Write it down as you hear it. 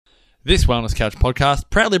This Wellness Couch podcast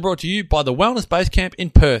proudly brought to you by the Wellness Base Camp in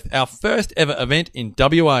Perth, our first ever event in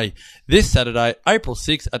WA. This Saturday, April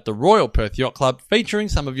 6th at the Royal Perth Yacht Club, featuring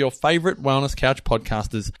some of your favourite Wellness Couch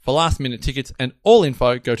podcasters. For last minute tickets and all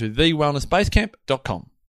info, go to thewellnessbasecamp.com.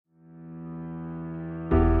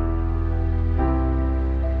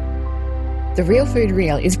 The Real Food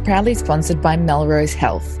Real is proudly sponsored by Melrose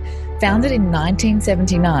Health. Founded in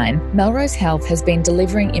 1979, Melrose Health has been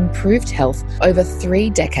delivering improved health over 3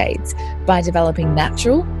 decades by developing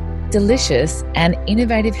natural, delicious, and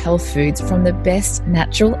innovative health foods from the best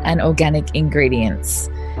natural and organic ingredients.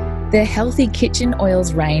 Their Healthy Kitchen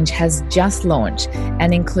Oils range has just launched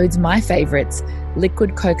and includes my favourites: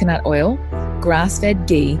 liquid coconut oil, grass-fed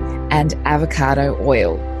ghee, and avocado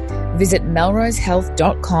oil. Visit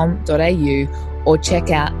melrosehealth.com.au or check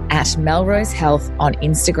out at Melrose Health on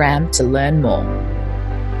Instagram to learn more.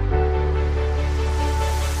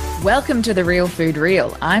 Welcome to The Real Food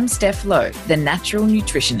Real. I'm Steph Lowe, the natural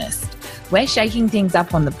nutritionist. We're shaking things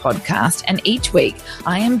up on the podcast, and each week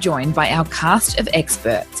I am joined by our cast of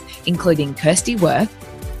experts, including Kirsty Worth,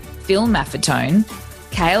 Phil Maffetone,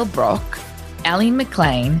 Cale Brock, Ali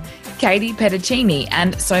McLean, Katie Petticini,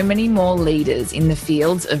 and so many more leaders in the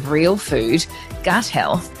fields of real food, gut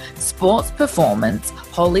health, sports performance,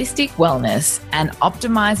 holistic wellness, and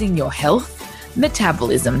optimizing your health,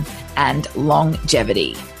 metabolism, and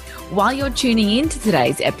longevity. While you're tuning in to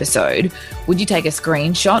today's episode, would you take a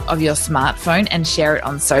screenshot of your smartphone and share it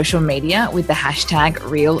on social media with the hashtag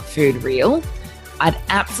 #RealFoodReal? I'd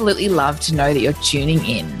absolutely love to know that you're tuning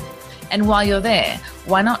in. And while you're there,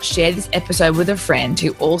 why not share this episode with a friend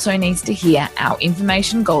who also needs to hear our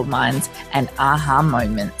information goldmines and aha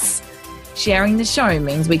moments? Sharing the show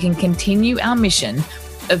means we can continue our mission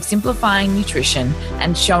of simplifying nutrition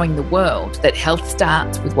and showing the world that health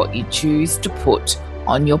starts with what you choose to put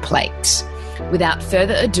on your plate. Without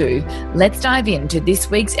further ado, let's dive into this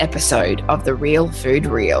week's episode of The Real Food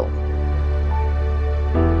Real.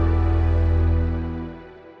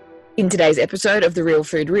 In today's episode of The Real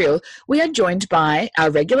Food Real, we are joined by our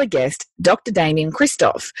regular guest, Dr. Damian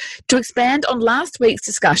Kristof, to expand on last week's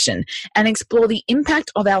discussion and explore the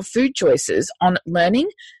impact of our food choices on learning,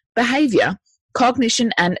 behaviour,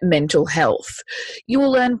 cognition, and mental health. You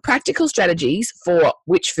will learn practical strategies for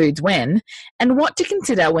which foods when and what to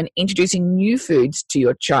consider when introducing new foods to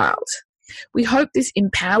your child. We hope this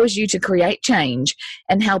empowers you to create change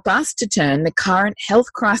and help us to turn the current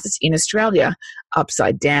health crisis in Australia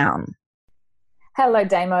upside down. Hello,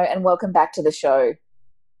 Damo, and welcome back to the show.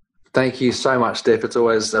 Thank you so much, Steph. It's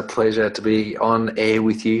always a pleasure to be on air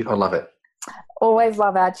with you. I love it. Always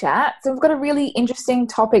love our chat. So we've got a really interesting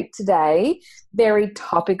topic today, very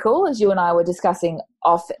topical, as you and I were discussing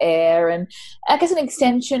off air, and I guess an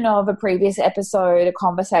extension of a previous episode, a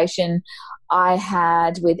conversation I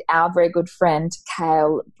had with our very good friend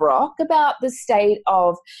Cale Brock about the state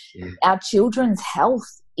of our children's health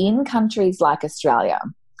in countries like Australia.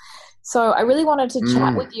 So I really wanted to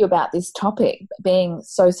chat with you about this topic being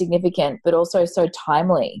so significant but also so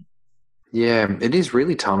timely. Yeah, it is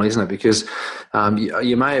really timely, isn't it? Because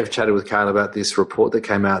you may have chatted with Cale about this report that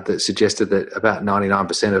came out that suggested that about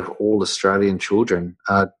 99% of all Australian children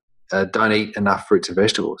don't eat enough fruits and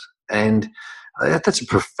vegetables. And that's a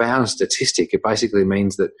profound statistic. It basically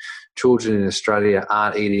means that children in Australia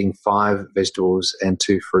aren't eating 5 vegetables and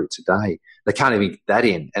 2 fruits a day. They can't even get that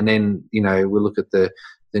in. And then, we look at the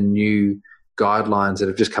new guidelines that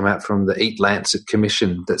have just come out from the Eat Lancet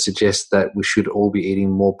Commission that suggest that we should all be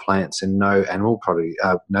eating more plants and no animal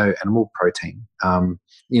protein,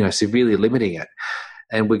 severely limiting it.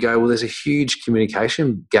 And we go, well, there's a huge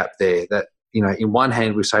communication gap there that, in one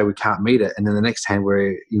hand we say we can't meet it, and then the next hand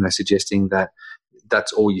we're, suggesting that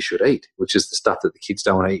that's all you should eat, which is the stuff that the kids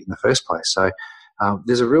don't want to eat in the first place. So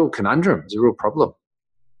there's a real conundrum. There's a real problem.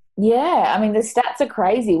 Yeah, I mean, the stats are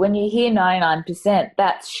crazy. When you hear 99%,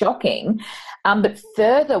 that's shocking. But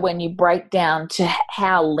further, when you break down to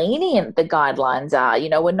how lenient the guidelines are,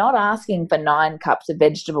 we're not asking for 9 cups of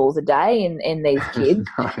vegetables a day in these kids.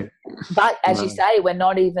 No. But as you say, we're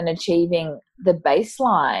not even achieving the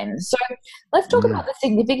baseline. So let's talk about the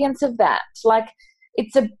significance of that. Like,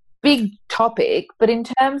 it's a big topic, but in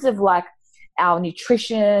terms of like our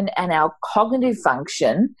nutrition and our cognitive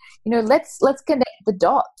function, let's connect the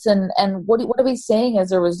dots and what are we seeing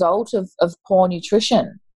as a result of poor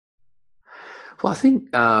nutrition? Well, I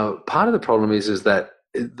think part of the problem is that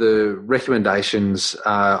the recommendations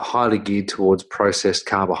are highly geared towards processed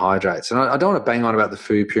carbohydrates. And I don't want to bang on about the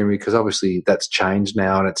food pyramid because obviously that's changed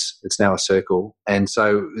now and it's now a circle. And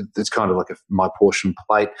so it's kind of like my portion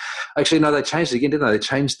plate. Actually, no, they changed it again, didn't they? They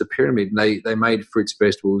changed the pyramid and they made fruits and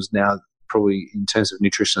vegetables now probably in terms of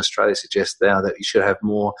Nutrition Australia suggests now that you should have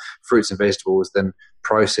more fruits and vegetables than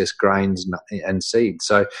processed grains and seeds.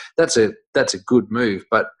 So that's a good move.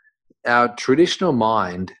 But our traditional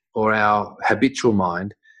mind, or our habitual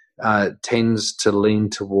mind, tends to lean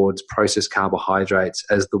towards processed carbohydrates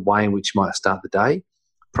as the way in which you might start the day,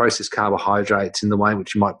 processed carbohydrates in the way in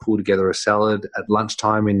which you might pull together a salad at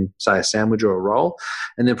lunchtime in, say, a sandwich or a roll,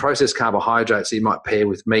 and then processed carbohydrates that you might pair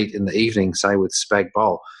with meat in the evening, say with spag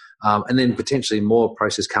bowl, and then potentially more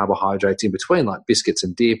processed carbohydrates in between, like biscuits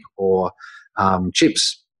and dip, or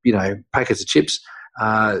chips, packets of chips,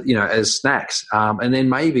 as snacks, and then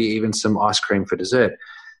maybe even some ice cream for dessert.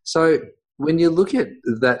 So when you look at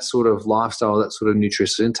that sort of lifestyle, that sort of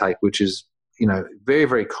nutritious intake, which is, very,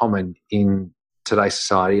 very common in today's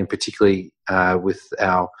society, and particularly with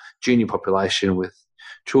our junior population, with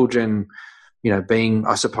children, being,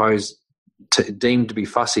 I suppose, deemed to be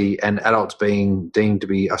fussy, and adults being deemed to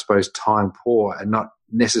be, I suppose, time poor and not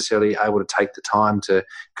necessarily able to take the time to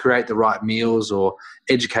create the right meals or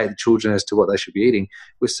educate the children as to what they should be eating.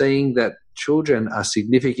 We're seeing that children are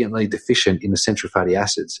significantly deficient in essential fatty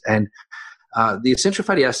acids, and the essential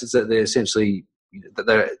fatty acids that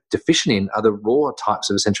they're deficient in are the raw types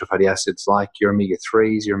of essential fatty acids, like your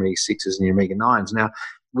omega-3s, your omega-6s, and your omega-9s. Now,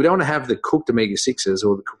 we don't want to have the cooked omega-6s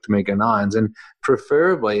or the cooked omega-9s, and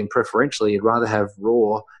preferably and preferentially, you'd rather have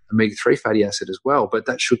raw omega-3 fatty acid as well, but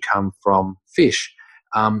that should come from fish,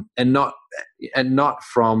 and not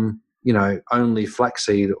from only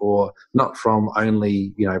flaxseed, or not from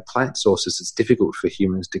only plant sources. It's difficult for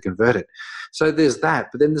humans to convert it. So there's that,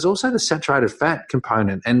 but then there's also the saturated fat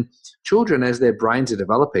component. And children, as their brains are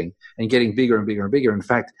developing and getting bigger and bigger and bigger, in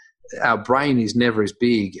fact, our brain is never as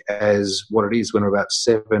big as what it is when we're about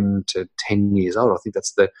 7 to 10 years old. I think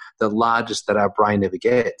that's the largest that our brain ever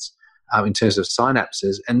gets in terms of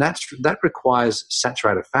synapses, and that requires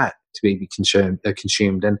saturated fat to be consumed,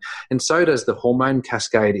 and so does the hormone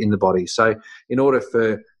cascade in the body. So in order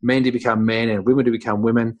for men to become men and women to become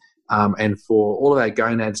women, and for all of our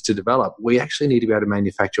gonads to develop, we actually need to be able to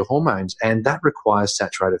manufacture hormones, and that requires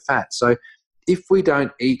saturated fat. So if we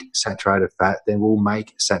don't eat saturated fat, then we'll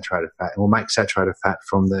make saturated fat, and we'll make saturated fat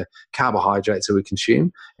from the carbohydrates that we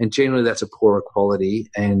consume, and generally that's a poorer quality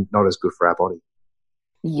and not as good for our body.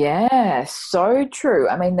 Yeah, so true.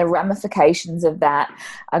 I mean, the ramifications of that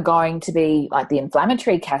are going to be like the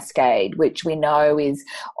inflammatory cascade, which we know is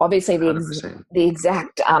obviously the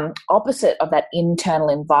exact opposite of that internal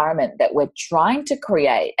environment that we're trying to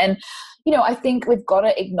create. And, I think we've got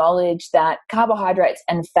to acknowledge that carbohydrates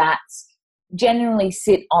and fats generally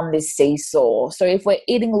sit on this seesaw. So if we're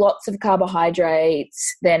eating lots of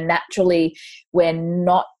carbohydrates, then naturally we're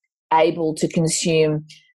not able to consume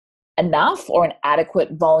enough or an adequate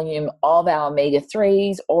volume of our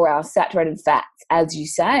omega-3s or our saturated fats, as you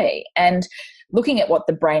say. And looking at what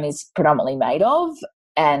the brain is predominantly made of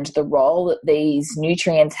and the role that these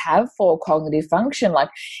nutrients have for cognitive function, like,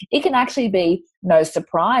 it can actually be no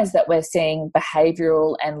surprise that we're seeing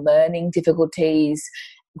behavioral and learning difficulties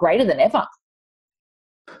greater than ever.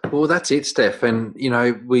 Well, that's it, Steph. And,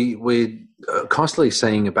 we're constantly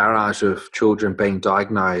seeing a barrage of children being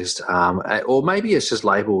diagnosed, or maybe it's just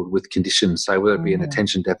labelled with conditions, so whether it be an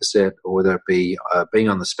attention deficit or whether it be being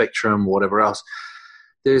on the spectrum or whatever else.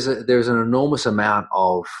 There's an enormous amount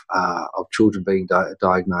of children being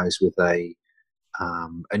diagnosed with a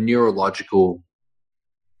neurological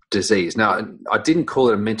disease. Now, I didn't call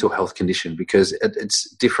it a mental health condition because it's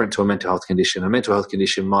different to a mental health condition. A mental health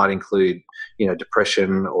condition might include,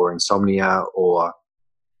 depression or insomnia or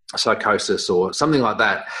psychosis or something like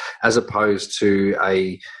that, as opposed to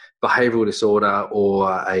a behavioral disorder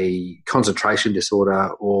or a concentration disorder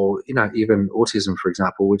or, even autism, for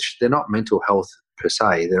example, which they're not mental health per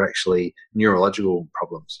se. They're actually neurological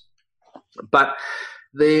problems. But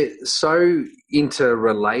they're so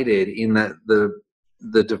interrelated in that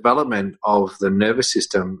the development of the nervous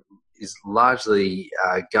system is largely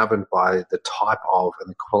governed by the type of and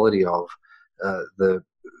the quality of the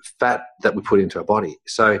fat that we put into our body.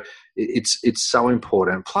 So it's so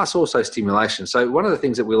important. Plus also stimulation. So one of the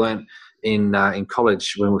things that we learned in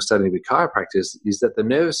college when we were studying with chiropractors is that the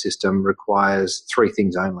nervous system requires three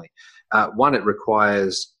things only. One, it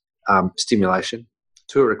requires stimulation.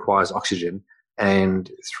 Two, it requires oxygen.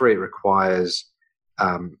 And three, it requires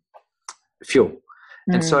fuel.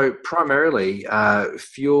 And so primarily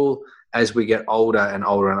fuel, as we get older and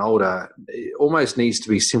older and older, it almost needs to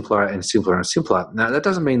be simpler and simpler and simpler. Now, that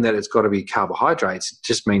doesn't mean that it's got to be carbohydrates. It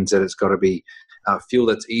just means that it's got to be fuel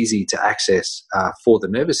that's easy to access for the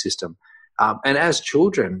nervous system. And as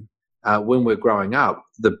children, when we're growing up,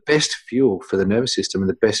 the best fuel for the nervous system and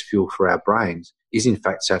the best fuel for our brains is in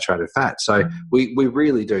fact saturated fat. So we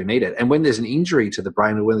really do need it. And when there's an injury to the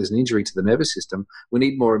brain or when there's an injury to the nervous system, we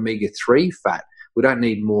need more omega-3 fat. We don't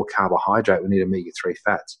need more carbohydrate. We need omega-3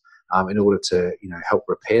 fats in order to, help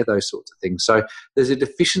repair those sorts of things. So there's a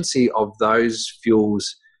deficiency of those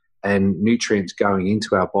fuels and nutrients going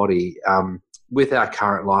into our body with our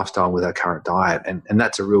current lifestyle, with our current diet. And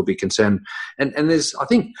that's a real big concern. And there's, I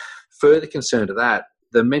think, further concern to that,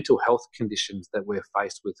 the mental health conditions that we're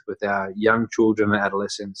faced with our young children and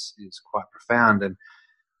adolescents is quite profound. And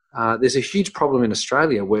there's a huge problem in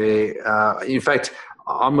Australia where, in fact,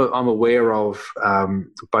 I'm aware of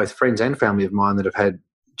both friends and family of mine that have had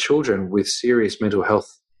children with serious mental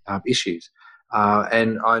health issues.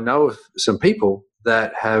 And I know of some people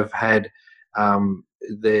that have had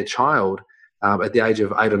their child at the age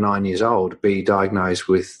of 8 or 9 years old be diagnosed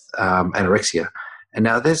with anorexia. And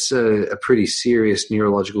now that's a pretty serious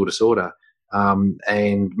neurological disorder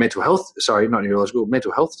and mental health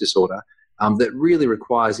disorder that really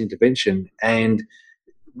requires intervention. And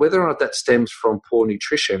whether or not that stems from poor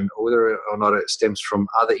nutrition or whether or not it stems from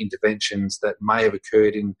other interventions that may have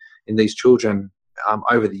occurred in these children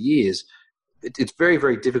over the years, it's very,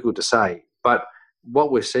 very difficult to say. But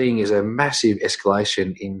what we're seeing is a massive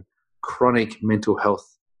escalation in chronic mental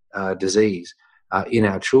health disease in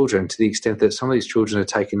our children, to the extent that some of these children are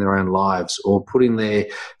taking their own lives or putting their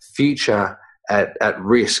future at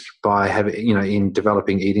risk by having, in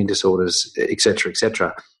developing eating disorders, et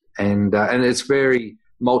cetera, and it's very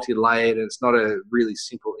multi-layered, and it's not a really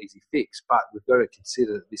simple, easy fix. But we've got to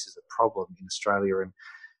consider that this is a problem in Australia, and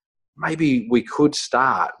maybe we could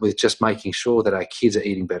start with just making sure that our kids are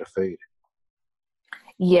eating better food.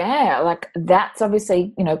 Yeah, like that's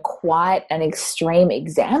obviously, quite an extreme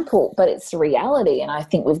example, but it's the reality. And I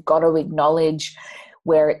think we've got to acknowledge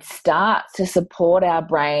where it starts to support our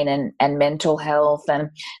brain and mental health, and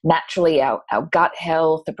naturally our gut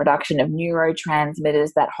health, the production of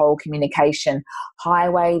neurotransmitters, that whole communication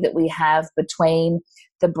highway that we have between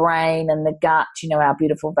the brain and the gut, our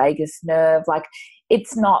beautiful vagus nerve. Like,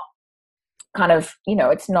 it's not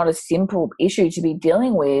it's not a simple issue to be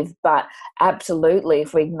dealing with, but absolutely,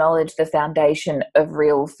 if we acknowledge the foundation of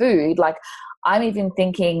real food, like I'm even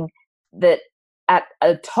thinking that at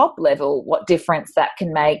a top level, what difference that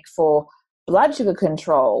can make for blood sugar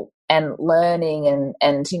control and learning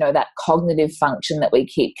and that cognitive function that we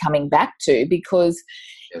keep coming back to. Because,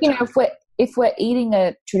 if we're eating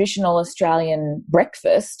a traditional Australian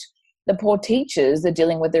breakfast, the poor teachers are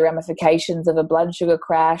dealing with the ramifications of a blood sugar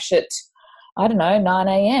crash at 9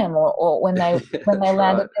 a.m. or when they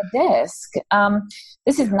land at their desk.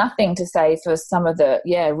 This is nothing to say for some of the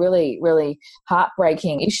really, really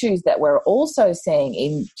heartbreaking issues that we're also seeing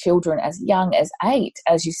in children as young as 8,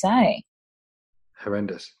 as you say.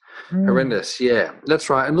 Horrendous. Yeah, that's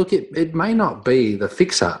right. And look, it may not be the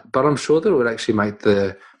fixer, but I'm sure that it would actually make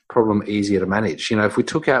the problem easier to manage. If we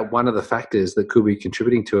took out one of the factors that could be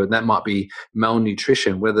contributing to it, and that might be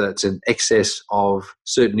malnutrition, whether it's an excess of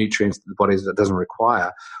certain nutrients that the body doesn't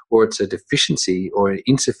require, or it's a deficiency or an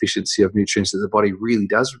insufficiency of nutrients that the body really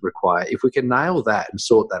does require. If we can nail that and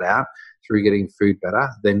sort that out through getting food better,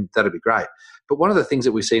 then that'd be great. But one of the things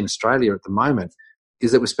that we see in Australia at the moment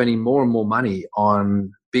is that we're spending more and more money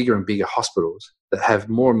on bigger and bigger hospitals that have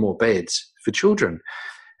more and more beds for children.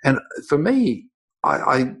 And for me,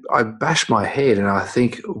 I bash my head and I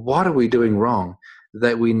think, what are we doing wrong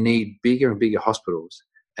that we need bigger and bigger hospitals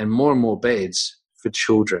and more beds for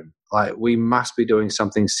children? Like, we must be doing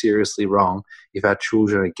something seriously wrong if our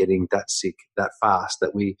children are getting that sick that fast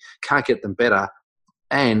that we can't get them better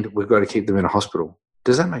and we've got to keep them in a hospital.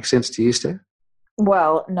 Does that make sense to you, Steph?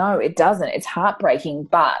 Well, no, it doesn't. It's heartbreaking.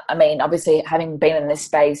 But, I mean, obviously, having been in this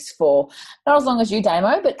space for not as long as you,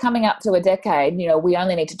 Damo, but coming up to a decade, we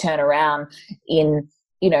only need to turn around in,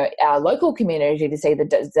 our local community to see the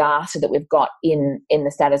disaster that we've got in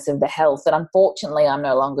the status of the health. And unfortunately, I'm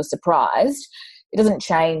no longer surprised. It doesn't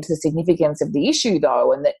change the significance of the issue,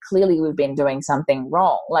 though, and that clearly we've been doing something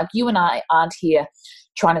wrong. Like, you and I aren't here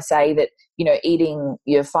trying to say that, eating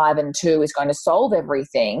your 5 and 2 is going to solve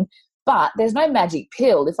everything. But there's no magic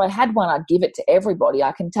pill. If I had one, I'd give it to everybody.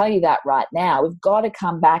 I can tell you that right now. We've got to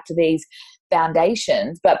come back to these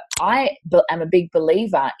foundations. But I am a big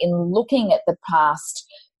believer in looking at the past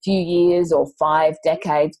few years or 5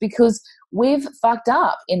 decades, because we've fucked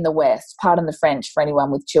up in the West. Pardon the French for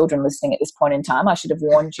anyone with children listening at this point in time. I should have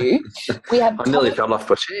warned you. We have I nearly fell off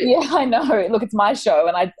my chair. Yeah, I know. Look, it's my show,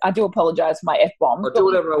 and I do apologise for my F-bombs. I'll do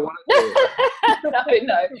whatever I want to do.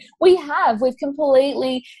 No. We've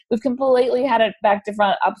completely had it back to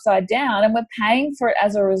front, upside down, and we're paying for it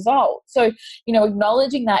as a result. So,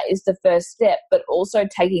 acknowledging that is the first step, but also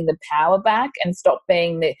taking the power back and stop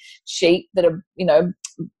being the sheep that are,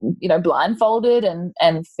 blindfolded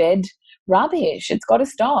and fed rubbish. It's got to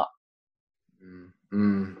stop.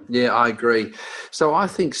 Yeah, I agree. So I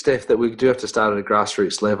think, Steph, that we do have to start at a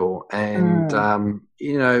grassroots level. And,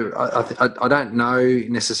 I don't know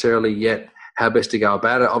necessarily yet how best to go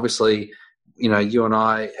about it. Obviously, you and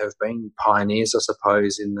I have been pioneers, I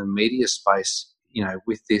suppose, in the media space,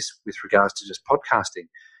 with regards to just podcasting.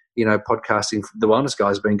 Podcasting, the Wellness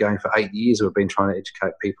Guys have been going for 8 years. We've been trying to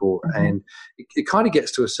educate people. Mm-hmm. And it kind of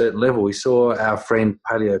gets to a certain level. We saw our friend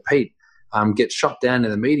Paleo Pete get shot down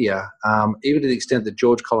in the media, even to the extent that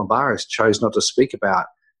George Columbaris chose not to speak about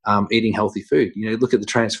eating healthy food. Look at the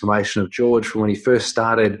transformation of George from when he first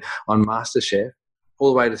started on MasterChef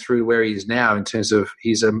all the way to through where he is now in terms of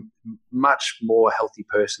he's a much more healthy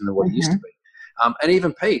person than what he used to be. And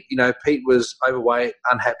even Pete, Pete was overweight,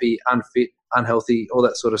 unhappy, unfit, unhealthy, all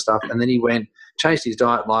that sort of stuff. And then he changed his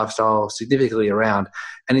diet lifestyle significantly around.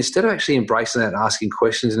 And instead of actually embracing that and asking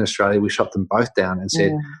questions in Australia, we shot them both down and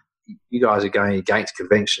said, you guys are going against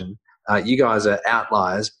convention. You guys are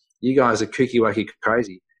outliers. You guys are kooky, wacky,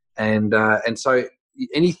 crazy. And so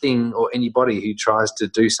anything or anybody who tries to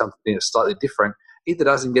do something that's slightly different either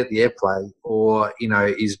doesn't get the airplay or,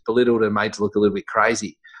 is belittled and made to look a little bit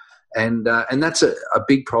crazy. And that's a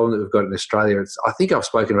big problem that we've got in Australia. I think I've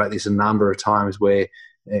spoken about this a number of times where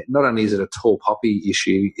not only is it a tall poppy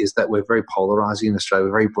issue, is that we're very polarising in Australia.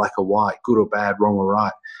 We're very black or white, good or bad, wrong or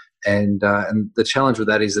right. And the challenge with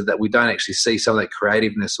that is that we don't actually see some of that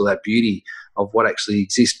creativeness or that beauty of what actually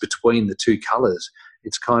exists between the two colours.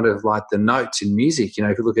 It's kind of like the notes in music.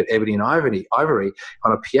 If you look at Ebony and Ivory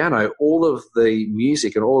on a piano, all of the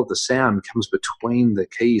music and all of the sound comes between the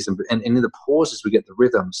keys, and in the pauses we get the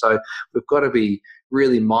rhythm. So we've got to be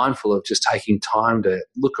really mindful of just taking time to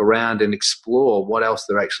look around and explore what else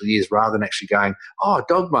there actually is, rather than actually going, oh,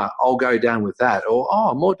 dogma, I'll go down with that, or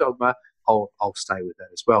oh, more dogma, I'll stay with that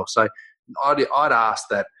as well. So I'd ask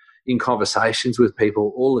that in conversations with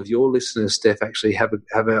people, all of your listeners, Steph, actually have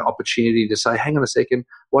an opportunity to say, hang on a second,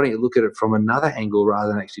 why don't you look at it from another angle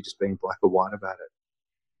rather than actually just being black or white about it?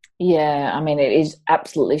 Yeah, it is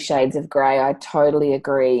absolutely shades of grey. I totally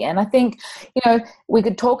agree. And I think, we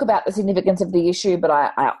could talk about the significance of the issue, but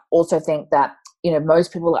I also think that,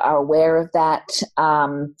 most people are aware of that.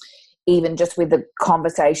 Even just with the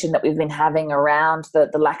conversation that we've been having around the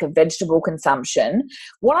lack of vegetable consumption,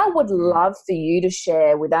 what I would love for you to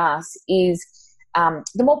share with us is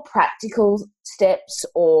the more practical steps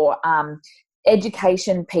or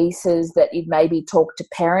education pieces that you've maybe talked to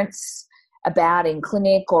parents about in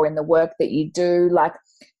clinic or in the work that you do. Like,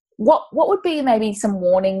 what would be maybe some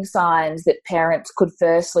warning signs that parents could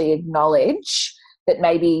firstly acknowledge that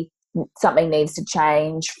maybe something needs to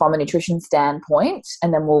change from a nutrition standpoint,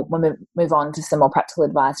 and then we'll move on to some more practical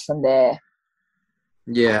advice from there.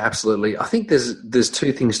 Yeah, absolutely. I think there's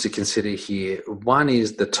two things to consider here. One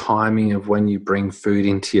is the timing of when you bring food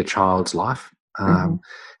into your child's life, and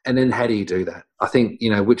then how do you do that? I think,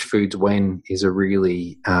 which foods when is a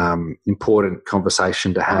really important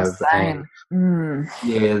conversation to have. And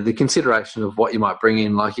the consideration of what you might bring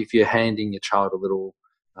in, like if you're handing your child a little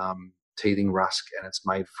teething rusk and it's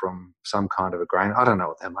made from some kind of a grain. I don't know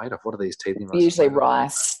what they're made of. What are these teething rusks? Usually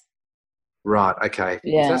rice. Right, okay.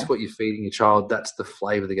 Yeah. If that's what you're feeding your child, that's the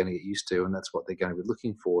flavour they're going to get used to, and that's what they're going to be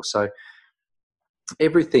looking for. So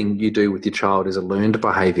everything you do with your child is a learned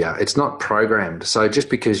behaviour. It's not programmed. So just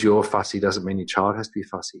because you're fussy doesn't mean your child has to be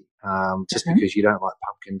fussy. Just because you don't like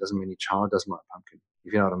pumpkin doesn't mean your child doesn't like pumpkin,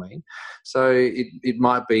 if you know what I mean. So it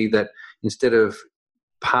might be that instead of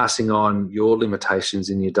passing on your limitations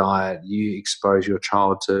in your diet, you expose your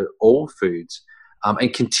child to all foods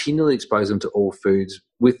and continually expose them to all foods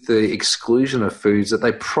with the exclusion of foods that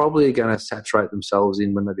they probably are going to saturate themselves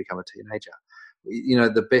in when they become a teenager.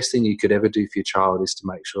 The best thing you could ever do for your child is to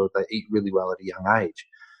make sure that they eat really well at a young age.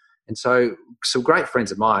 And so some great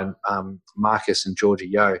friends of mine, Marcus and Georgia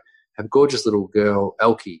Yo, have a gorgeous little girl,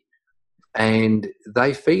 Elkie, and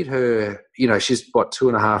they feed her, she's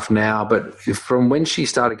 2.5 now, but from when she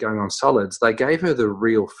started going on solids, they gave her the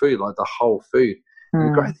real food, like the whole food. And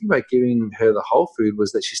the great thing about giving her the whole food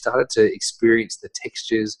was that she started to experience the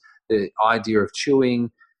textures, the idea of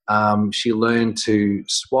chewing. She learned to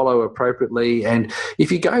swallow appropriately. And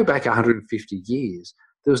if you go back 150 years,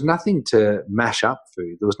 there was nothing to mash up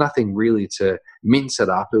food. There was nothing really to mince it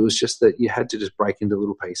up. It was just that you had to just break into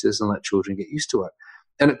little pieces and let children get used to it.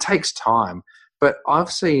 And it takes time. But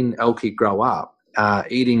I've seen Elkie grow up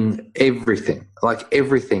eating everything, like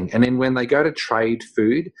everything. And then when they go to trade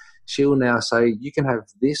food, she'll now say, you can have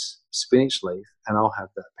this spinach leaf and I'll have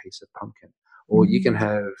that piece of pumpkin. Or you can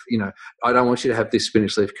have, I don't want you to have this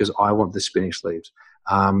spinach leaf because I want the spinach leaves.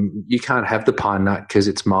 You can't have the pine nut because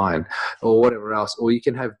it's mine, or whatever else. Or you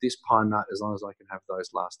can have this pine nut as long as I can have those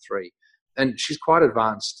last three. And she's quite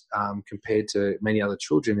advanced compared to many other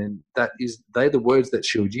children, and they're the words that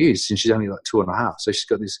she would use since she's only like 2.5. So she's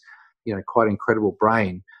got this, quite incredible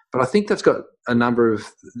brain. But I think that's got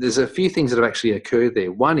there's a few things that have actually occurred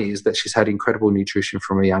there. One is that she's had incredible nutrition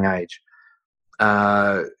from a young age.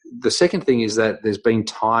 The second thing is that there's been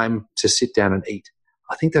time to sit down and eat.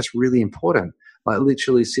 I think that's really important. Like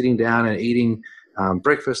literally sitting down and eating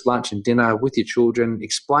breakfast, lunch, and dinner with your children,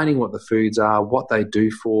 explaining what the foods are, what they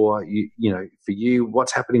do for you,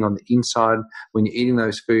 what's happening on the inside when you're eating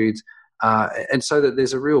those foods, and so that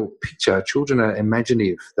there's a real picture. Children are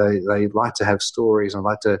imaginative. They like to have stories and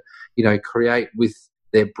like to create with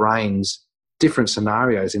their brains different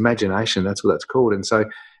scenarios. Imagination, that's what that's called. And so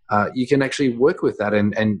you can actually work with that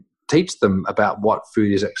and teach them about what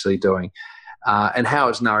food is actually doing. And how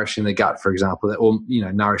it's nourishing the gut, for example, or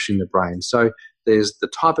nourishing the brain. So there's the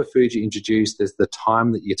type of food you introduce, there's the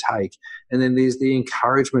time that you take, and then there's the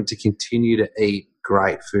encouragement to continue to eat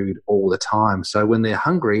great food all the time. So when they're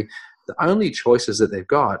hungry, the only choices that they've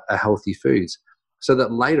got are healthy foods. So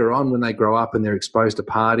that later on, when they grow up and they're exposed to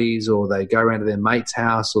parties, or they go around to their mate's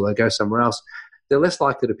house, or they go somewhere else, they're less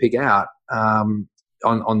likely to pick out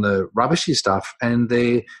on the rubbishy stuff, and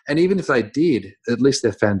even if they did, at least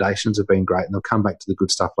their foundations have been great, and they'll come back to the good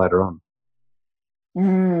stuff later on.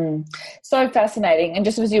 So fascinating. And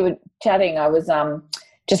just as you were chatting, I was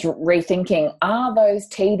just rethinking, are those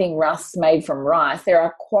teething rusks made from rice? There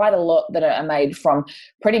are quite a lot that are made from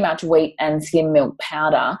pretty much wheat and skim milk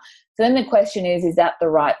powder. So then the question is that the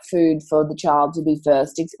right food for the child to be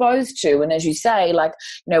first exposed to? And as you say,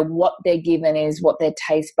 what they're given is what their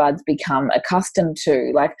taste buds become accustomed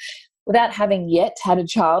to. Like, without having yet had a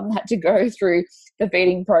child and had to go through the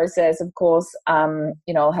feeding process, of course,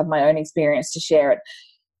 I'll have my own experience to share at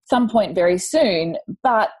some point very soon.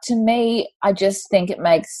 But to me, I just think it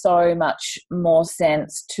makes so much more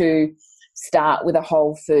sense to start with a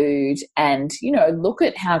whole food and, look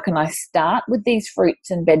at how can I start with these fruits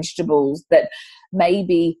and vegetables that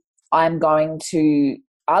maybe I'm going to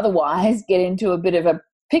otherwise get into a bit of a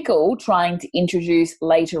pickle trying to introduce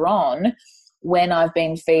later on when I've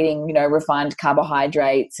been feeding, refined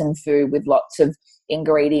carbohydrates and food with lots of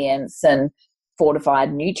ingredients and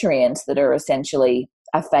fortified nutrients that are essentially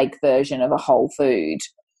a fake version of a whole food.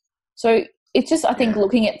 So it's just, I think,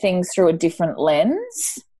 looking at things through a different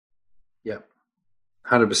lens. Yep,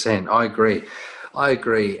 100%. I agree.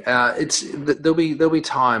 There'll be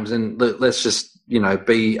times, and let's just be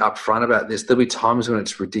upfront about this. There'll be times when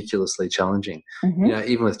it's ridiculously challenging.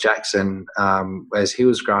 Even with Jackson, as he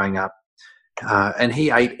was growing up, and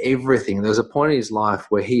he ate everything. There was a point in his life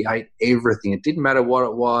where he ate everything. It didn't matter what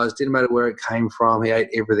it was, didn't matter where it came from. He ate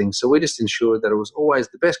everything. So we just ensured that it was always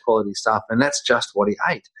the best quality stuff, and that's just what he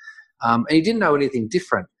ate. And he didn't know anything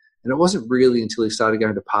different. And it wasn't really until he started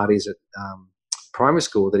going to parties at primary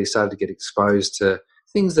school that he started to get exposed to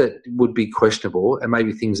things that would be questionable, and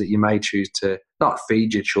maybe things that you may choose to not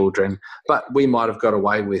feed your children, but we might have got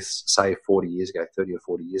away with, say, 30 or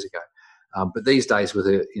 40 years ago. But these days, with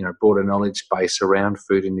a broader knowledge base around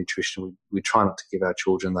food and nutrition, we try not to give our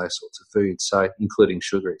children those sorts of foods, so including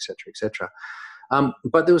sugar, et cetera, et cetera.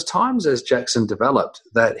 But there was times as Jackson developed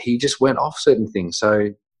that he just went off certain things.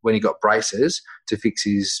 So when he got braces to fix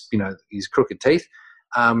his crooked teeth,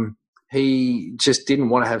 he just didn't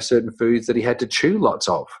want to have certain foods that he had to chew lots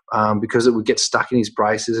of because it would get stuck in his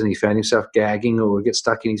braces and he found himself gagging, or it would get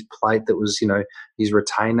stuck in his plate that was, his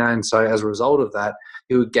retainer. And so as a result of that,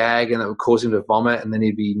 he would gag and it would cause him to vomit, and then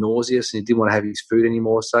he'd be nauseous and he didn't want to have his food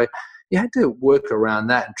anymore. So you had to work around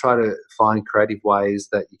that and try to find creative ways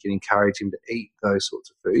that you can encourage him to eat those sorts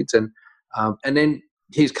of foods. And then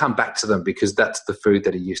he's come back to them because that's the food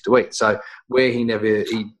that he used to eat. So where he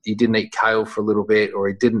didn't eat kale for a little bit, or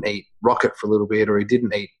he didn't eat rocket for a little bit, or he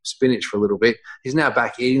didn't eat spinach for a little bit, he's now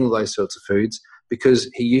back eating all those sorts of foods because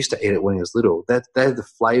he used to eat it when he was little. They're the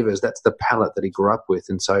flavors, that's the palate that he grew up with.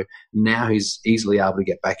 And so now he's easily able to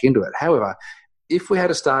get back into it. However, if we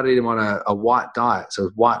had started him on a white diet, so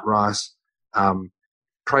white rice,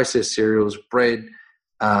 processed cereals, bread,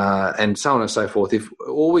 and so on and so forth, if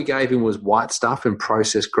all we gave him was white stuff and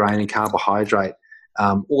processed grain and carbohydrate,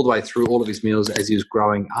 all the way through all of his meals as he was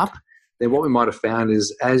growing up, then what we might have found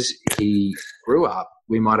is as he grew up,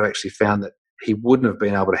 we might have actually found that he wouldn't have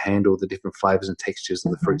been able to handle the different flavours and textures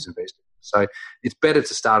of the fruits and vegetables. So it's better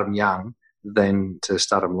to start them young than to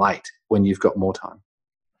start them late when you've got more time.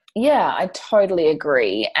 Yeah, I totally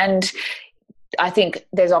agree. And I think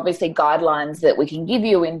there's obviously guidelines that we can give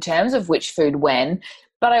you in terms of which food when,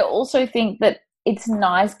 but I also think that it's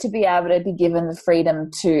nice to be able to be given the freedom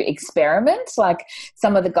to experiment. Like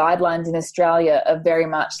some of the guidelines in Australia are very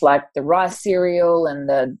much like the rice cereal and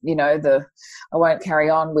I won't carry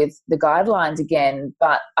on with the guidelines again,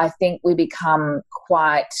 but I think we become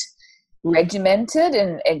quite regimented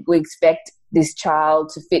and we expect this child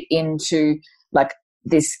to fit into like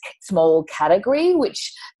this small category,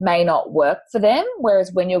 which may not work for them.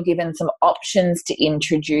 Whereas when you're given some options to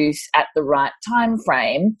introduce at the right time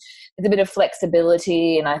frame, there's a bit of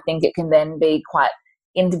flexibility, and I think it can then be quite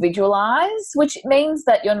individualized, which means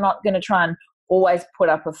that you're not going to try and always put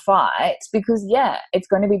up a fight because, it's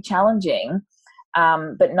going to be challenging,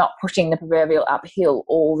 but not pushing the proverbial uphill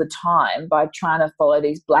all the time by trying to follow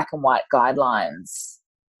these black and white guidelines.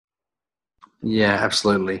 Yeah,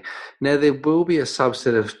 absolutely. Now, there will be a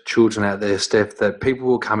subset of children out there, Steph, that people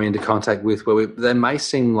will come into contact with where they may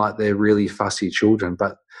seem like they're really fussy children,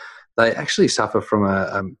 but they actually suffer from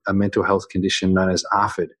a mental health condition known as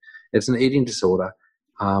RFR. It's an eating disorder.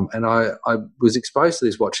 And I was exposed to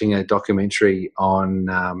this watching a documentary on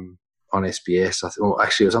SBS.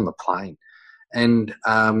 Actually, it was on the plane. And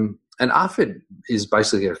RFR is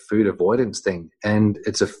basically a food avoidance thing, and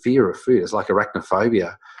it's a fear of food. It's like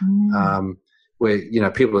arachnophobia. Where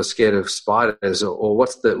people are scared of spiders, or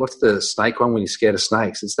what's the snake one when you're scared of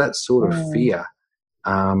snakes? It's that sort of fear,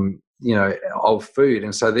 of food.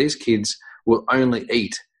 And so these kids will only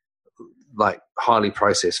eat like highly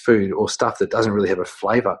processed food or stuff that doesn't really have a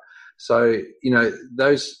flavour. So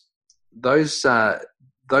those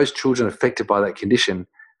children affected by that condition,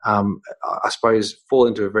 I suppose, fall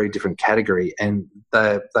into a very different category, and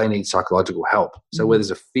they need psychological help. So where there's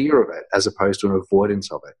a fear of it as opposed to an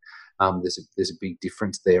avoidance of it. There's a big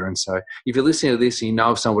difference there. And so if you're listening to this and you know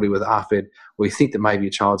of somebody with RFD, or you think that maybe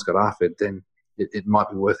your child's got RFD, then it might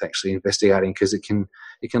be worth actually investigating, because it can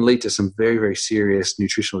lead to some very, very serious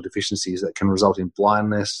nutritional deficiencies that can result in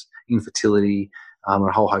blindness, infertility, and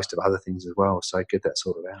a whole host of other things as well. So get that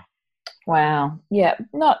sorted out. Wow. Yeah.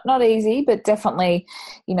 Not easy, but definitely,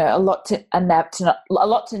 a lot to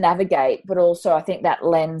navigate. But also I think that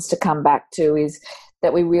lens to come back to is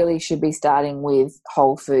that we really should be starting with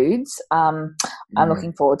whole foods. I'm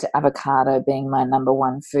looking forward to avocado being my number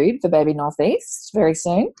one food for Baby Northeast very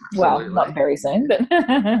soon. Absolutely. Well, not very soon, but...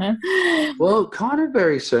 well, kind of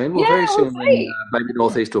very soon. Well, very soon when Baby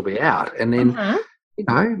Northeast will be out. And then,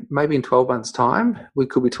 maybe in 12 months' time, we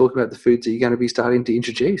could be talking about the foods that you're going to be starting to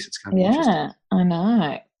introduce. It's going to be interesting. Yeah, I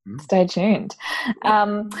know. Stay tuned.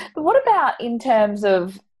 But what about in terms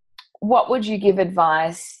of what would you give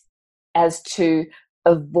advice as to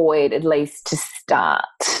avoid, at least to start?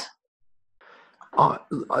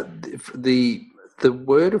 The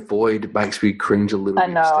word avoid makes me cringe a little bit. I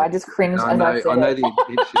know, I just cringe. I know the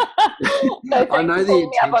intention. I know the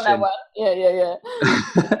intention. Yeah.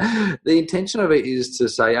 The intention of it is to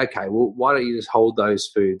say, okay, well, why don't you just hold those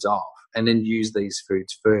foods off and then use these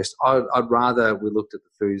foods first? I'd rather we looked at the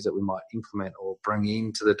foods that we might implement or bring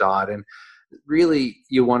into the diet, and really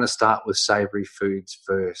you want to start with savoury foods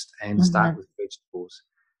first and start with vegetables.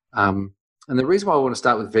 And the reason why I want to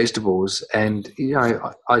start with vegetables, and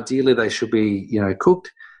ideally they should be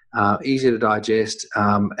cooked, easy to digest,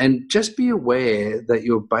 and just be aware that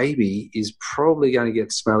your baby is probably going to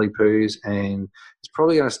get smelly poos, and it's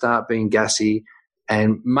probably going to start being gassy,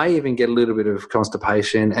 and may even get a little bit of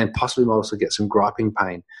constipation, and possibly might also get some griping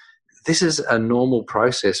pain. This is a normal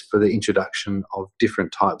process for the introduction of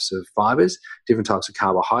different types of fibres, different types of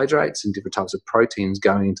carbohydrates, and different types of proteins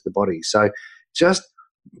going into the body. So just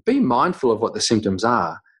be mindful of what the symptoms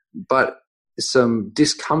are, but some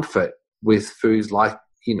discomfort with foods like,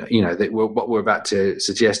 what we're about to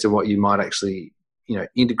suggest and what you might actually,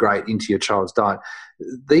 integrate into your child's diet.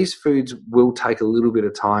 These foods will take a little bit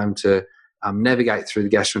of time to navigate through the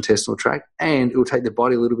gastrointestinal tract, and it will take the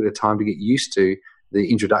body a little bit of time to get used to the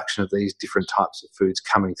introduction of these different types of foods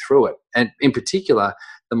coming through it. And in particular,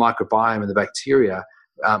 the microbiome and the bacteria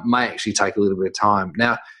may actually take a little bit of time.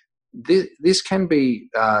 Now, this can be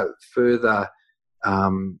further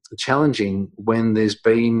challenging when there's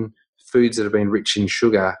been foods that have been rich in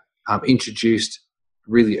sugar introduced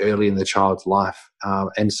really early in the child's life.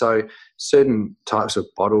 And so certain types of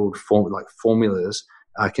bottled formulas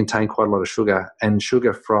contain quite a lot of sugar, and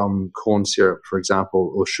sugar from corn syrup, for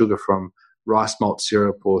example, or sugar from rice malt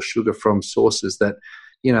syrup or sugar from sources that,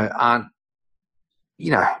 aren't,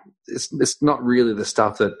 it's not really the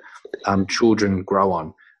stuff that children grow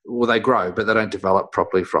on. Well, they grow, but they don't develop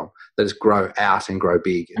properly from. They just grow out and grow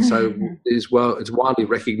big. And so it's widely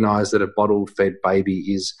recognised that a bottle-fed baby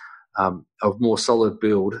is of more solid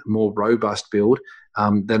build, more robust build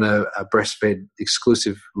than a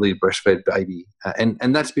exclusively breastfed baby.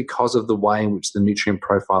 And that's because of the way in which the nutrient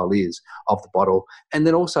profile is of the bottle, and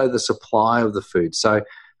then also the supply of the food. So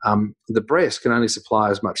the breast can only supply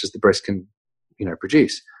as much as the breast can,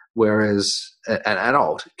 produce, whereas an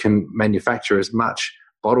adult can manufacture as much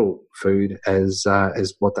bottle food as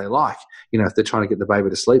what they like. If they're trying to get the baby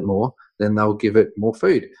to sleep more, then they'll give it more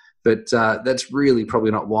food. But that's really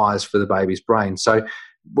probably not wise for the baby's brain. So,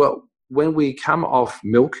 when we come off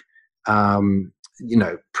milk,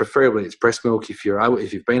 preferably it's breast milk. If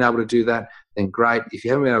you've been able to do that, then great. If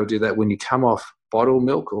you haven't been able to do that, when you come off bottle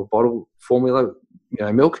milk or bottle formula,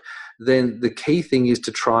 milk, then the key thing is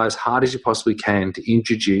to try as hard as you possibly can to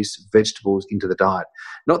introduce vegetables into the diet.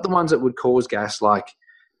 Not the ones that would cause gas, like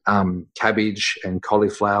cabbage and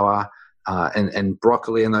cauliflower and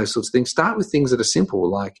broccoli and those sorts of things. Start with things that are simple,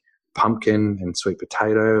 like pumpkin and sweet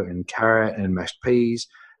potato and carrot and mashed peas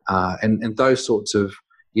and those sorts of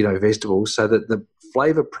vegetables, so that the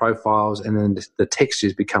flavour profiles and then the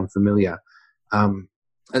textures become familiar.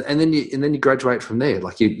 And then you graduate from there.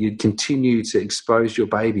 Like you continue to expose your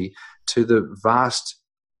baby to the vast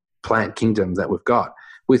plant kingdom that we've got,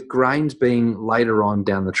 with grains being later on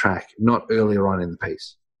down the track, not earlier on in the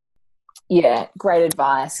piece. Yeah, great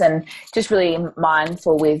advice. And just really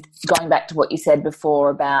mindful with going back to what you said before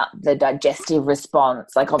about the digestive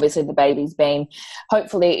response. Like, obviously the baby's been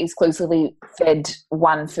hopefully exclusively fed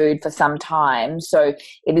one food for some time. So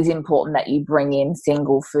it is important that you bring in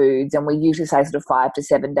single foods, and we usually say sort of 5 to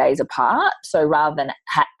 7 days apart. So rather than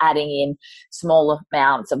adding in small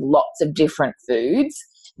amounts of lots of different foods,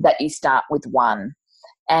 that you start with one.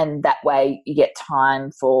 And that way you get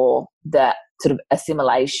time for that sort of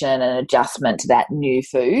assimilation and adjustment to that new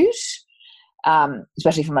food,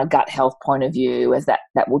 especially from a gut health point of view, as that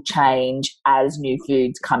will change as new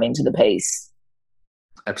foods come into the piece.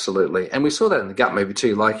 Absolutely. And we saw that in the gut movie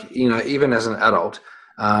too. Like, even as an adult,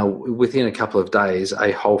 within a couple of days,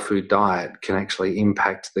 a whole food diet can actually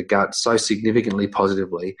impact the gut so significantly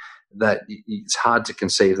positively that it's hard to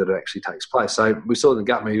conceive that it actually takes place. So we saw in the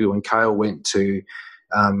gut movie when Kale went to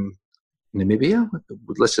Namibia,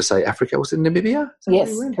 let's just say Africa. Was it Namibia?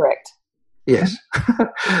 Yes, correct. Yes.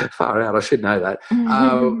 Far out, I should know that.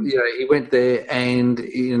 He went there, and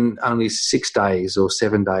in only 6 days or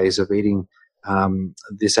 7 days of eating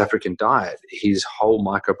this African diet, his whole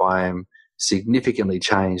microbiome significantly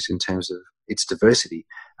changed in terms of its diversity.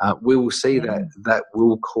 We will see that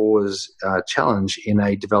will cause a challenge in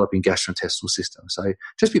a developing gastrointestinal system. So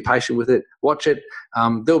just be patient with it. Watch it.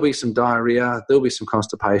 There'll be some diarrhea. There'll be some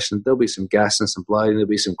constipation. There'll be some gas and some bloating. There'll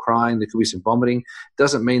be some crying. There could be some vomiting.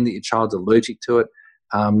 Doesn't mean that your child's allergic to it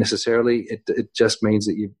necessarily. It just means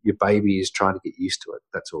that your baby is trying to get used to it.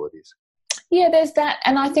 That's all it is. Yeah, there's that.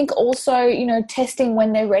 And I think also, testing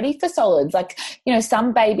when they're ready for solids. Like,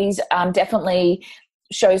 some babies definitely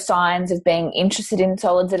show signs of being interested in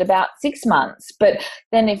solids at about 6 months. But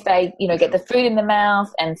then if they, get the food in the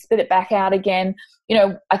mouth and spit it back out again,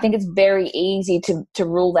 I think it's very easy to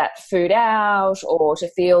rule that food out or to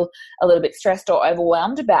feel a little bit stressed or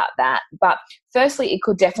overwhelmed about that. But firstly, it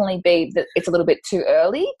could definitely be that it's a little bit too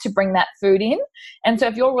early to bring that food in. And so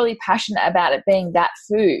if you're really passionate about it being that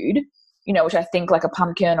food, which I think like a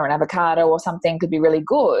pumpkin or an avocado or something could be really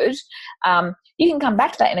good, you can come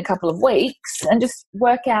back to that in a couple of weeks and just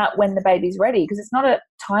work out when the baby's ready, because it's not a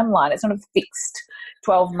timeline. It's not a fixed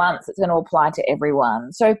 12 months that's going to apply to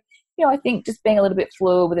everyone. So, I think just being a little bit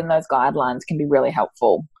fluid within those guidelines can be really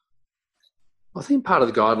helpful. I think part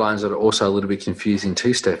of the guidelines that are also a little bit confusing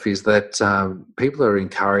too, Steph, is that people are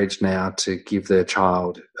encouraged now to give their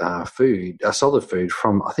child solid food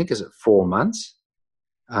from, I think, is it 4 months?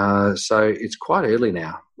 So it's quite early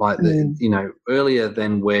now, earlier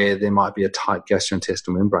than where there might be a tight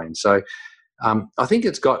gastrointestinal membrane. So I think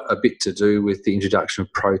it's got a bit to do with the introduction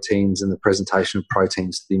of proteins and the presentation of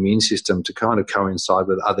proteins to the immune system to kind of coincide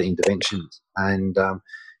with other interventions. And,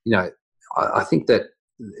 I think that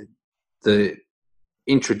the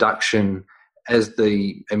introduction as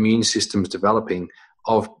the immune system is developing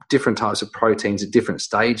of different types of proteins at different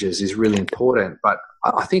stages is really important. But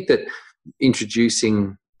I think that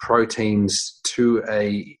introducing proteins to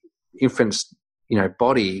a infant's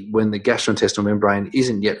body when the gastrointestinal membrane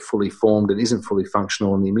isn't yet fully formed and isn't fully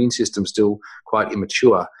functional and the immune system's still quite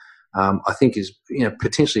immature, I think is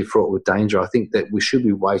potentially fraught with danger. I think that we should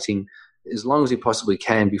be waiting as long as you possibly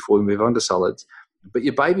can before we move on to solids. But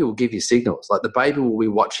your baby will give you signals. Like the baby will be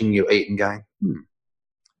watching you eat and going,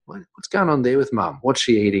 what's going on there with mum? What's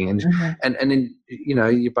she eating? And and then, you know,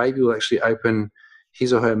 your baby will actually open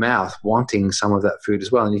his or her mouth wanting some of that food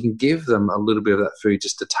as well. And you can give them a little bit of that food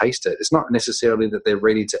just to taste it. It's not necessarily that they're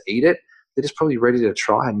ready to eat it. They're just probably ready to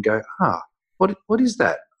try it and go, what is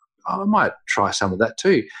that? I might try some of that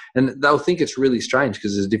too. And they'll think it's really strange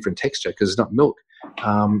because there's a different texture because it's not milk.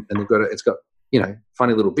 And it's got, you know,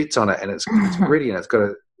 funny little bits on it, and it's gritty, and it's got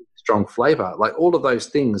a strong flavour. Like all of those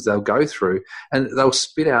things they'll go through, and they'll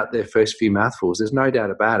spit out their first few mouthfuls. There's no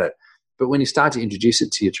doubt about it. But when you start to introduce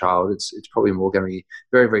it to your child, it's probably more going to be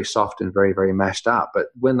very, very soft and very, very mashed up. But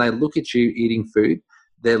when they look at you eating food,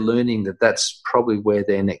 they're learning that that's probably where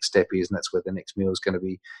their next step is, and that's where their next meal is going to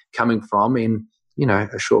be coming from in, you know,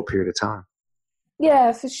 a short period of time.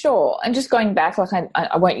 Yeah, for sure. And just going back, like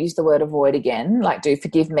I won't use the word avoid again, like do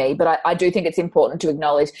forgive me, but I do think it's important to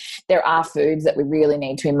acknowledge there are foods that we really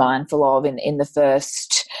need to be mindful of in the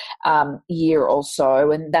first year or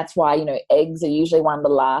so. And that's why, you know, eggs are usually one of the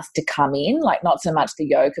last to come in, like not so much the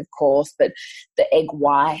yolk, of course, but the egg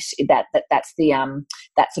white, that's the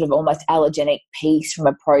that sort of almost allergenic piece from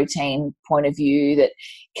a protein point of view that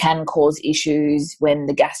can cause issues when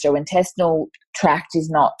the gastrointestinal tract is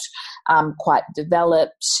not quite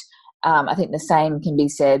developed. I think the same can be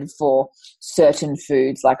said for certain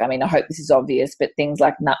foods. Like, I mean, I hope this is obvious, but things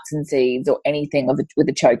like nuts and seeds or anything with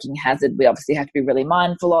a choking hazard, we obviously have to be really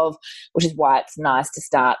mindful of, which is why it's nice to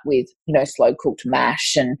start with, you know, slow cooked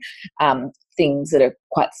mash and things that are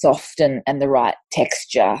quite soft and the right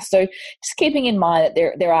texture. So just keeping in mind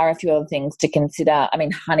that there are a few other things to consider. I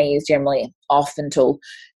mean, honey is generally off until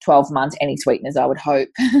 12 months, any sweeteners, I would hope,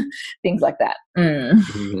 things like that.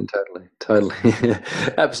 Totally.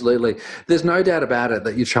 Absolutely. There's no doubt about it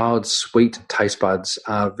that your child's sweet taste buds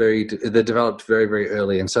are they're developed very, very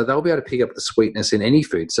early. And so they'll be able to pick up the sweetness in any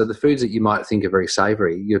food. So the foods that you might think are very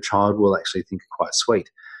savoury, your child will actually think are quite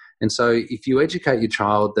sweet. And so if you educate your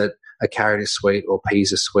child that a carrot is sweet or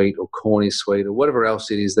peas are sweet or corn is sweet or whatever else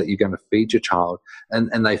it is that you're going to feed your child,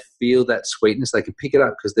 and they feel that sweetness, they can pick it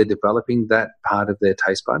up because they're developing that part of their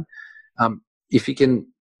taste bud. If you can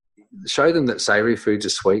show them that savoury foods are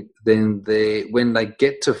sweet, then when they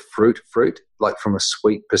get to fruit, like from a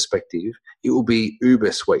sweet perspective, it will be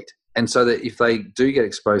uber sweet. And so that if they do get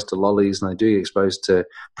exposed to lollies and they do get exposed to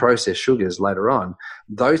processed sugars later on,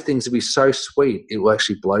 those things will be so sweet, it will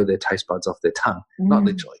actually blow their taste buds off their tongue. Not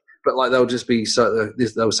literally, but like they'll just be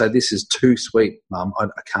they'll say, this is too sweet, Mum, I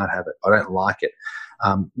can't have it, I don't like it.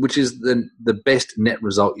 Which is the best net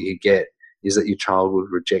result you get is that your child would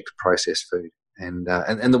reject processed food. And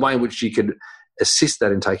the way in which you could assist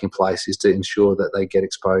that in taking place is to ensure that they get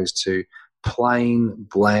exposed to plain,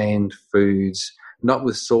 bland foods, not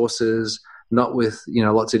with sauces, not with, you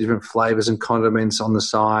know, lots of different flavors and condiments on the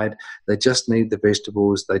side. They just need the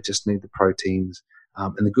vegetables, they just need the proteins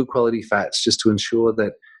and the good quality fats, just to ensure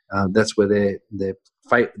that that's where their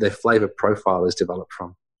flavor profile is developed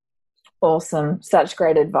from. Awesome. Such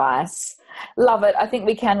great advice. Love it. I think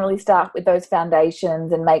we can really start with those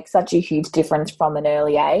foundations and make such a huge difference from an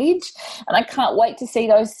early age. And I can't wait to see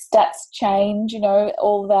those stats change. You know,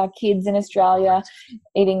 all of our kids in Australia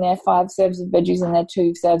eating their 5 serves of veggies and their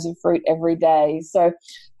 2 serves of fruit every day. So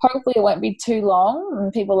hopefully it won't be too long,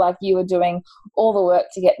 and people like you are doing all the work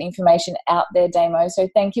to get the information out there, Damo. So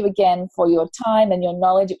thank you again for your time and your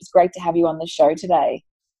knowledge. It was great to have you on the show today.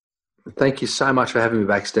 Thank you so much for having me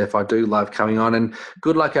back, Steph. I do love coming on, and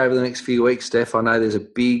good luck over the next few weeks, Steph. I know there's a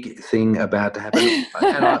big thing about to happen,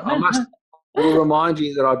 and I will remind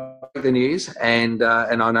you that I broke the news, and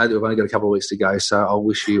I know that we've only got a couple of weeks to go, so I'll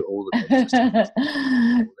wish you all the best.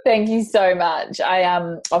 Thank you so much.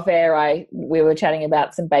 Off air, we were chatting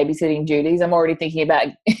about some babysitting duties. I'm already thinking about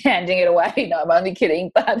handing it away. No, I'm only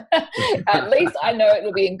kidding, but at least I know it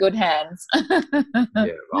will be in good hands.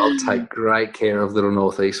 Yeah, I'll take great care of little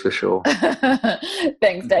Northeast for sure.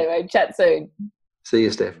 Thanks, Davo. Chat soon. See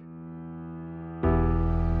you, Steph.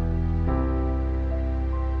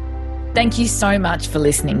 Thank you so much for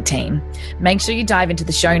listening, team. Make sure you dive into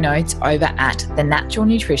the show notes over at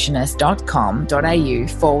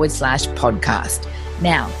thenaturalnutritionist.com.au/podcast.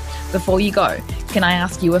 Now, before you go, can I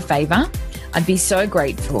ask you a favour? I'd be so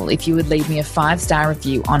grateful if you would leave me a 5-star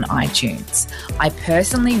review on iTunes. I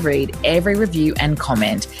personally read every review and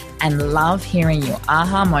comment and love hearing your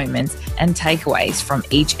aha moments and takeaways from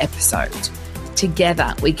each episode.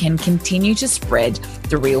 Together, we can continue to spread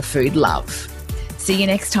the real food love. See you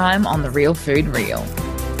next time on The Real Food Reel.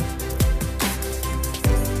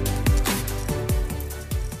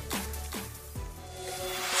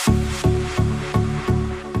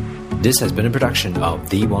 This has been a production of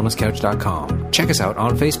TheWellnessCouch.com. Check us out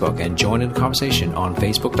on Facebook and join in the conversation on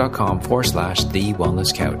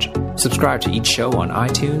Facebook.com/TheWellnessCouch. Subscribe to each show on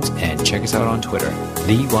iTunes and check us out on Twitter.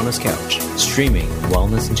 The Wellness Couch, streaming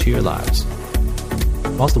wellness into your lives.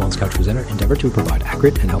 Whilst the Wellness Couch presenter endeavor to provide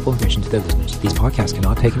accurate and helpful information to their listeners, these podcasts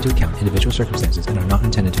cannot take into account individual circumstances and are not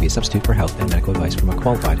intended to be a substitute for health and medical advice from a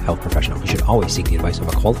qualified health professional. You should always seek the advice of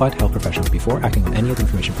a qualified health professional before acting on any of the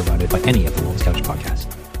information provided by any of the Wellness Couch podcasts.